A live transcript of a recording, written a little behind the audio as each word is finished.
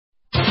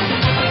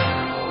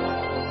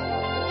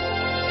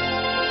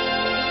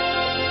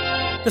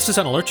This is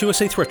an Alert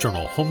USA Threat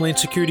Journal Homeland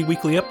Security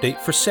Weekly Update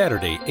for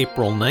Saturday,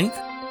 April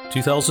 9th,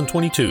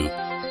 2022.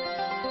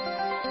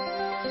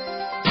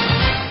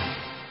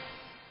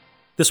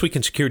 This week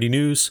in security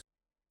news,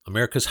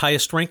 America's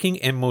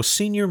highest-ranking and most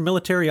senior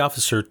military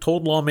officer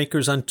told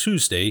lawmakers on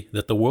Tuesday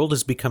that the world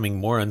is becoming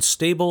more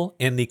unstable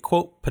and the,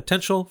 quote,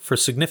 potential for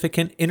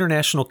significant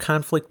international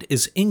conflict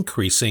is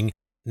increasing,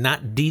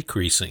 not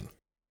decreasing.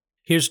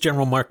 Here's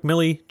General Mark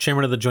Milley,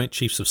 Chairman of the Joint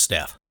Chiefs of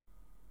Staff.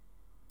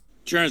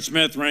 Chairman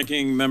Smith,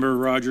 Ranking Member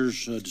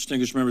Rogers,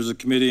 distinguished members of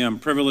the committee, I'm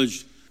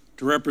privileged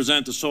to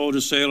represent the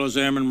soldiers, sailors,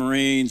 airmen,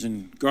 Marines,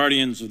 and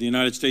guardians of the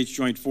United States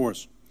Joint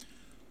Force.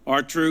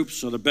 Our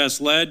troops are the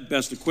best led,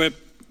 best equipped,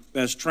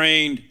 best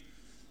trained,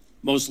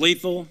 most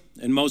lethal,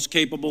 and most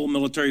capable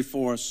military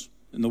force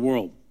in the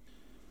world.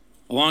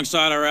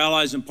 Alongside our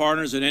allies and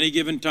partners at any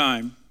given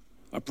time,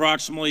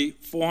 approximately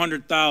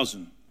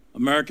 400,000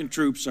 American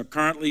troops are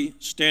currently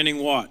standing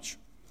watch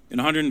in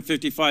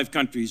 155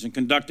 countries and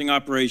conducting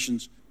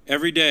operations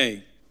every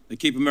day that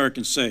keep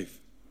Americans safe.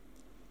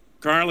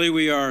 Currently,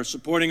 we are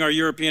supporting our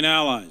European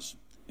allies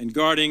and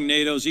guarding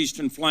NATO's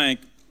eastern flank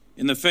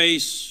in the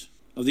face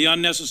of the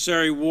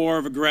unnecessary war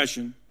of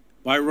aggression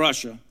by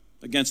Russia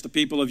against the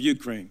people of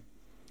Ukraine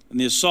and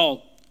the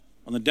assault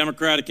on the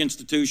democratic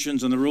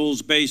institutions and the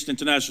rules-based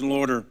international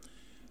order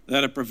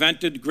that have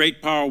prevented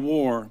great power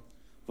war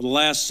for the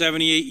last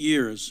 78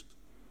 years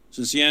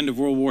since the end of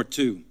World War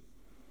II.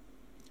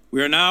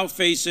 We are now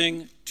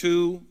facing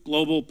two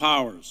global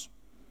powers,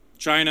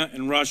 China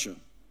and Russia,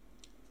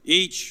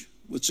 each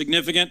with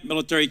significant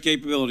military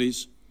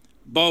capabilities,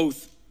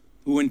 both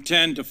who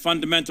intend to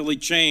fundamentally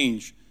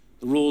change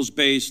the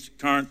rules-based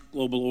current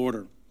global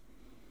order.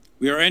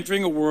 We are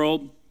entering a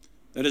world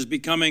that is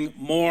becoming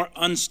more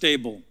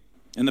unstable,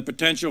 and the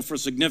potential for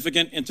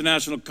significant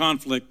international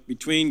conflict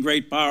between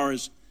great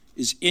powers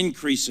is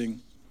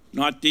increasing,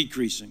 not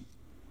decreasing.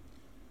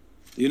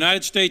 The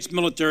United States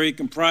military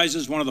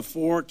comprises one of the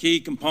four key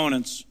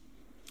components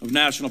of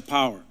national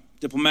power: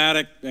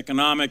 diplomatic,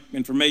 economic,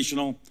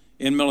 informational,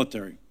 and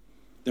military,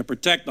 that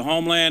protect the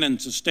homeland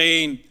and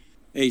sustain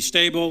a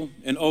stable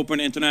and open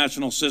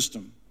international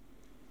system.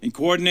 In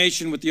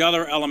coordination with the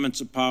other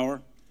elements of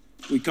power,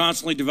 we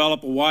constantly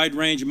develop a wide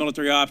range of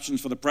military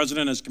options for the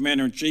President as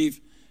Commander-in-Chief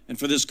and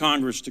for this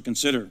Congress to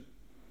consider.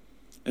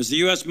 As the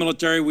U.S.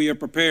 military, we are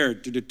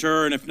prepared to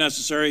deter and, if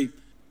necessary,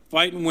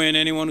 fight and win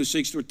anyone who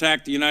seeks to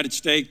attack the United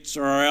States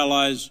or our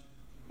allies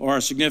or our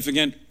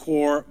significant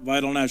core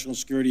vital national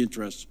security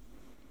interests.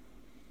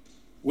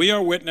 We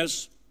are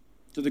witness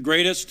to the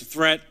greatest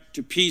threat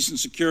to peace and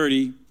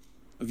security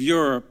of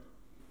Europe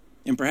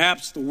and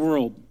perhaps the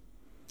world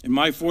in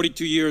my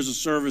 42 years of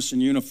service in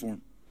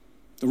uniform.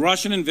 The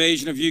Russian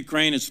invasion of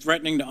Ukraine is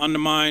threatening to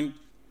undermine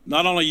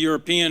not only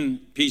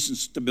European peace and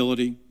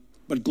stability,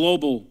 but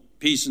global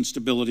peace and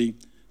stability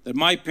that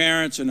my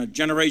parents and a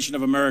generation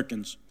of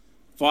Americans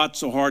fought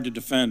so hard to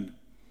defend.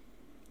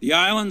 The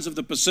islands of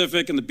the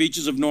Pacific and the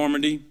beaches of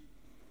Normandy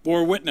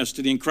bore witness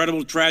to the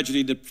incredible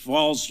tragedy that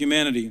befalls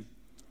humanity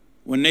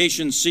when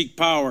nations seek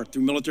power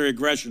through military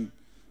aggression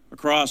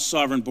across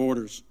sovereign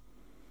borders.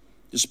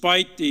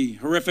 Despite the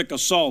horrific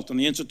assault on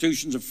the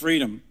institutions of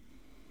freedom,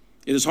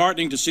 it is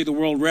heartening to see the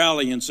world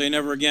rally and say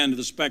never again to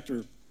the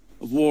specter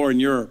of war in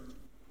Europe.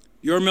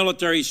 Your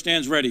military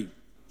stands ready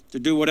to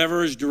do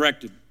whatever is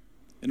directed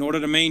in order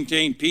to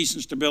maintain peace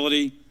and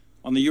stability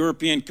on the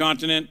European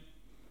continent,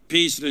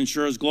 peace that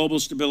ensures global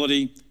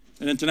stability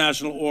and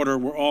international order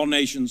where all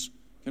nations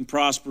can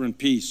prosper in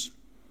peace.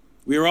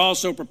 We are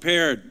also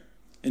prepared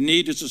and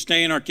need to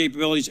sustain our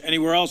capabilities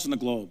anywhere else in the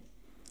globe,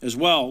 as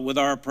well, with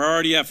our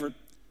priority effort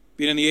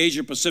being in the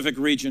Asia-Pacific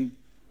region,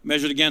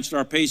 measured against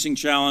our pacing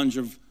challenge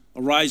of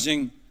a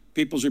rising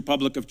People's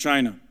Republic of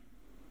China.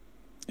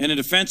 And in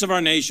defense of our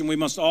nation, we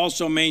must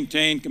also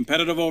maintain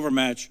competitive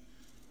overmatch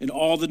in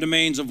all the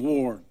domains of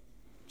war: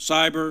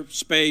 cyber,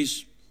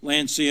 space,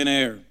 land, sea, and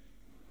air.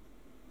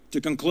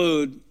 To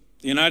conclude,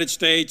 the United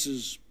States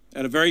is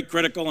at a very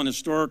critical and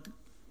historic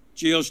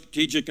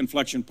geostrategic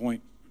inflection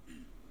point.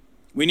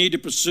 We need to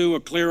pursue a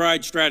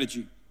clear-eyed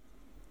strategy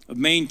of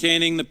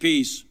maintaining the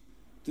peace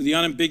through the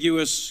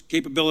unambiguous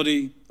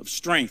capability of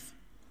strength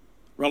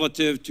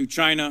relative to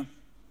China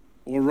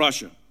or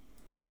Russia.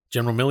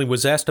 General Milley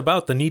was asked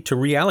about the need to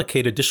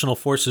reallocate additional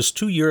forces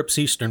to Europe's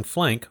eastern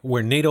flank,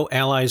 where NATO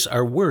allies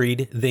are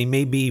worried they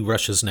may be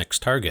Russia's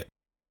next target.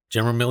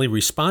 General Milley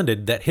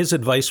responded that his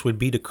advice would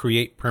be to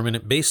create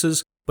permanent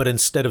bases, but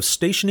instead of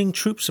stationing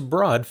troops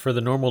abroad for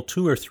the normal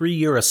 2 or 3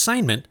 year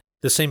assignment,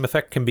 the same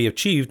effect can be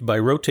achieved by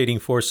rotating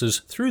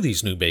forces through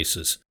these new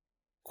bases.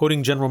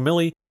 Quoting General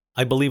Milley,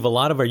 "I believe a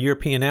lot of our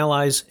European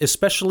allies,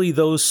 especially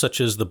those such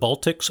as the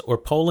Baltics or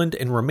Poland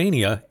and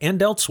Romania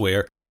and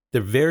elsewhere,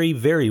 they're very,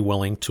 very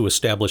willing to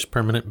establish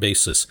permanent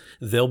bases.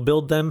 They'll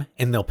build them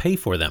and they'll pay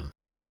for them."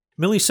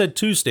 Milley said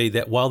Tuesday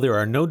that while there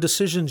are no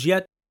decisions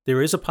yet,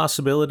 there is a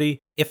possibility,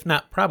 if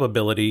not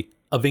probability,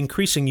 of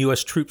increasing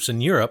U.S. troops in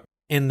Europe,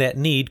 and that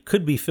need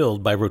could be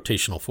filled by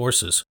rotational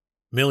forces.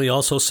 Milley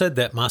also said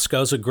that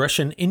Moscow's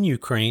aggression in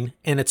Ukraine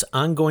and its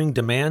ongoing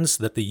demands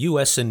that the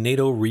U.S. and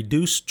NATO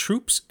reduce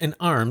troops and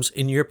arms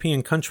in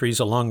European countries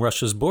along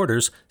Russia's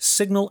borders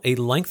signal a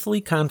lengthy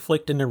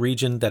conflict in the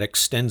region that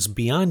extends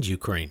beyond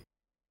Ukraine.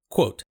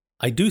 Quote,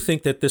 I do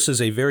think that this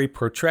is a very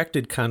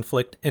protracted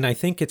conflict, and I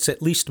think it's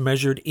at least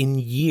measured in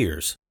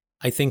years.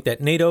 I think that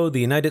NATO, the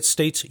United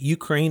States,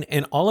 Ukraine,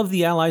 and all of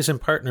the allies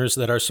and partners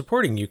that are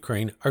supporting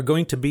Ukraine are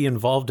going to be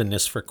involved in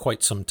this for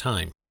quite some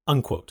time.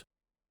 Unquote.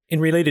 In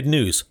related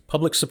news,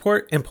 public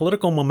support and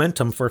political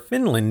momentum for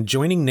Finland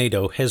joining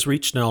NATO has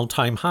reached an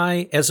all-time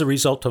high as a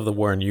result of the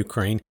war in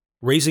Ukraine,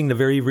 raising the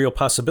very real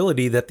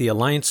possibility that the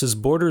alliance's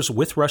borders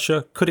with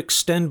Russia could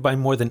extend by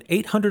more than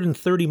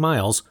 830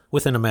 miles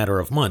within a matter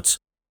of months.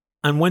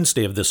 On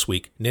Wednesday of this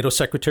week, NATO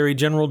Secretary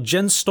General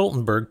Jens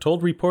Stoltenberg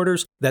told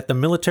reporters that the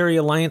military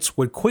alliance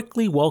would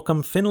quickly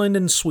welcome Finland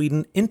and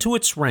Sweden into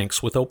its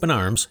ranks with open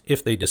arms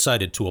if they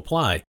decided to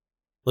apply.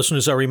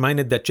 Listeners are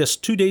reminded that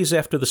just 2 days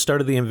after the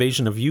start of the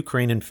invasion of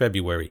Ukraine in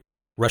February,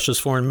 Russia's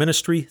foreign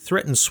ministry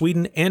threatened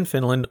Sweden and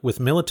Finland with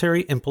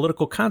military and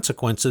political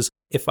consequences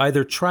if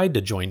either tried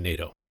to join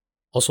NATO.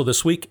 Also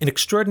this week, an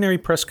extraordinary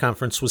press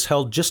conference was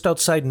held just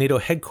outside NATO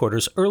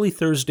headquarters early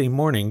Thursday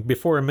morning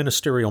before a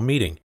ministerial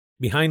meeting.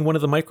 Behind one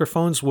of the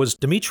microphones was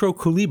Dmytro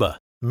Kuleba,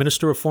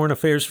 Minister of Foreign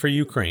Affairs for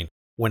Ukraine.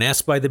 When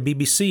asked by the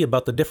BBC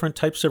about the different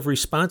types of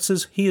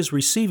responses he is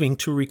receiving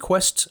to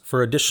requests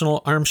for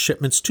additional arms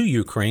shipments to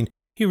Ukraine,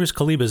 here is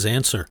Kuleba's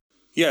answer.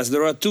 Yes,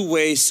 there are two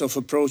ways of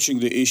approaching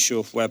the issue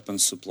of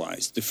weapons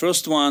supplies. The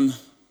first one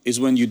is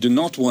when you do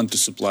not want to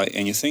supply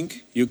anything.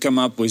 You come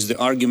up with the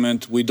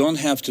argument, we don't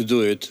have to do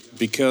it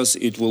because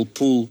it will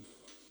pull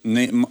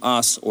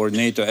us or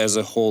NATO as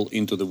a whole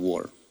into the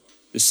war.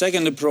 The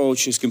second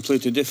approach is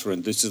completely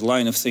different. This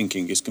line of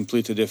thinking is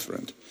completely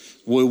different.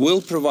 We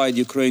will provide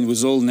Ukraine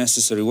with all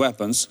necessary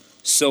weapons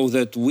so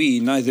that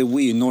neither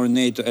we nor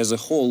NATO as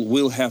a whole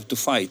will have to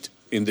fight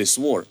in this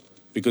war,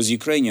 because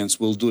Ukrainians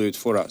will do it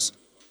for us.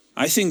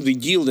 I think the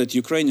deal that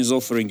Ukraine is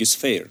offering is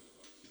fair.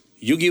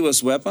 You give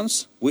us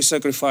weapons, we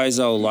sacrifice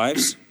our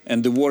lives,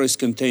 and the war is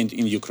contained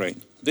in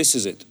Ukraine. This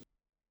is it.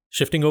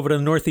 Shifting over to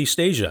Northeast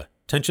Asia,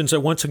 tensions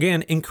are once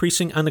again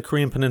increasing on the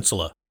Korean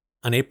Peninsula.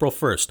 On April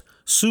 1st,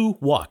 Soo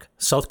Wook,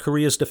 South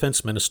Korea's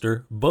defense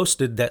minister,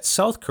 boasted that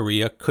South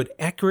Korea could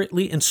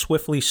accurately and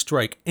swiftly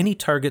strike any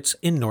targets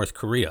in North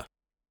Korea.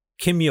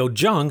 Kim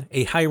Yo-jong,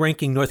 a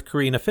high-ranking North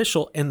Korean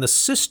official and the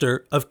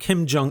sister of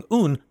Kim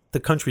Jong-un, the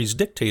country's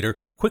dictator,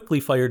 quickly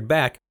fired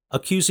back,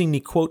 accusing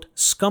the, quote,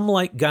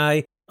 scum-like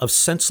guy of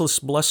senseless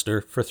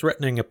bluster for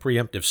threatening a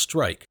preemptive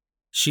strike.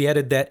 She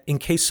added that in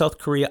case South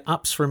Korea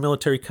opts for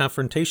military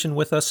confrontation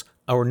with us,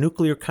 our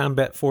nuclear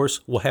combat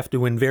force will have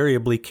to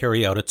invariably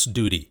carry out its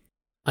duty.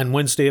 On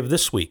Wednesday of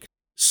this week,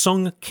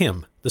 Sung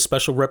Kim, the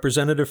special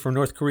representative for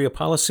North Korea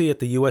policy at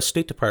the U.S.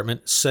 State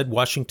Department, said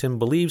Washington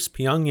believes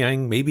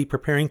Pyongyang may be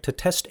preparing to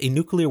test a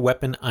nuclear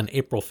weapon on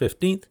April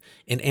 15th,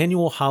 an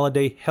annual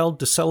holiday held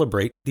to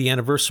celebrate the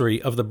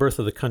anniversary of the birth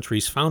of the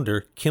country's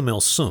founder, Kim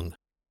Il-sung.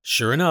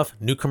 Sure enough,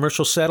 new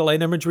commercial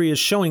satellite imagery is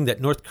showing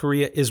that North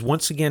Korea is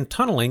once again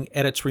tunneling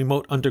at its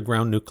remote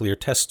underground nuclear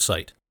test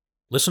site.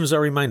 Listeners are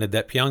reminded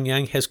that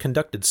Pyongyang has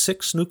conducted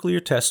 6 nuclear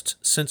tests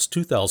since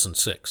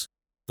 2006.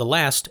 The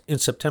last, in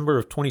September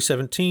of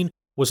 2017,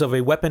 was of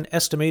a weapon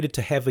estimated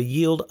to have a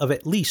yield of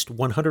at least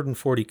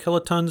 140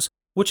 kilotons,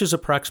 which is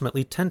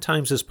approximately 10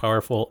 times as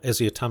powerful as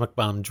the atomic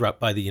bomb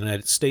dropped by the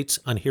United States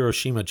on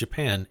Hiroshima,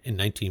 Japan in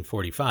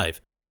 1945.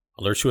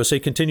 Alerts USA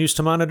continues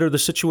to monitor the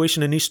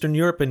situation in Eastern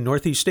Europe and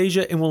Northeast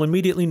Asia and will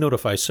immediately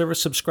notify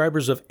service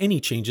subscribers of any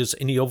changes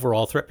in the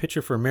overall threat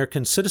picture for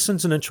American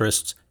citizens and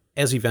interests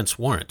as events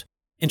warrant.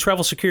 In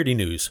travel security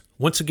news,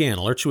 once again,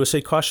 Alerts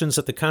USA cautions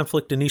that the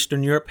conflict in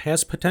Eastern Europe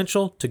has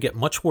potential to get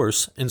much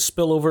worse and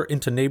spill over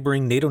into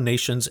neighboring NATO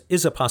nations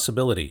is a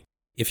possibility.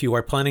 If you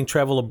are planning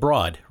travel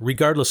abroad,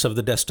 regardless of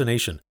the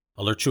destination,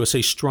 Alerts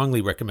USA strongly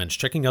recommends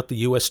checking out the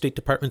U.S. State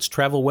Department's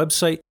travel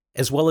website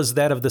as well as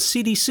that of the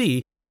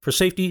CDC for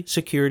safety,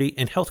 security,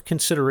 and health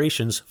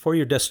considerations for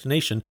your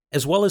destination,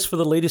 as well as for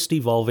the latest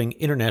evolving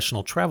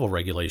international travel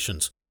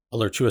regulations.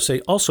 Alerts USA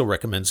also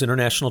recommends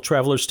international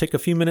travelers take a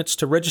few minutes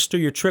to register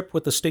your trip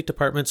with the State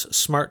Department's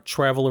Smart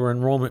Traveler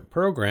Enrollment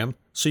Program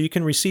so you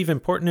can receive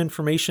important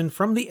information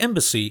from the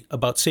Embassy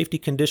about safety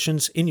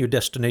conditions in your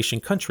destination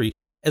country,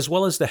 as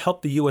well as to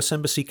help the U.S.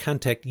 Embassy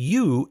contact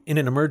you in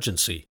an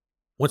emergency.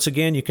 Once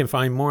again, you can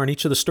find more on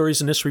each of the stories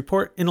in this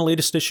report in the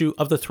latest issue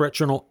of the Threat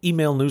Journal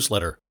email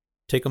newsletter.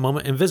 Take a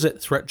moment and visit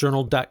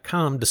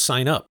threatjournal.com to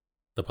sign up.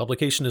 The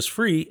publication is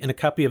free, and a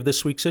copy of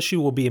this week's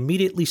issue will be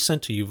immediately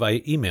sent to you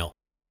via email.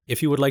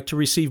 If you would like to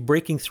receive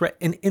breaking threat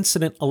and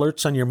incident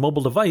alerts on your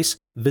mobile device,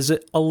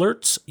 visit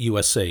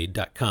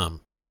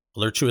alertsusa.com.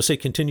 Alerts USA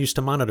continues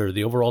to monitor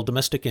the overall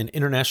domestic and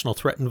international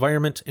threat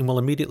environment and will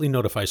immediately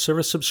notify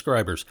service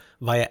subscribers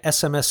via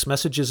SMS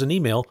messages and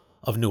email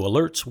of new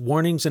alerts,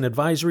 warnings, and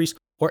advisories,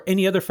 or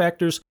any other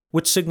factors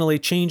which signal a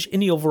change in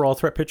the overall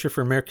threat picture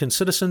for American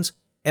citizens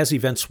as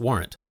events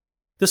warrant.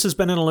 This has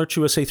been an Alerts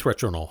USA Threat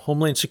Journal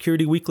Homeland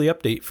Security Weekly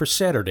Update for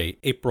Saturday,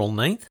 April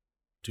 9th,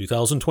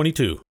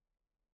 2022.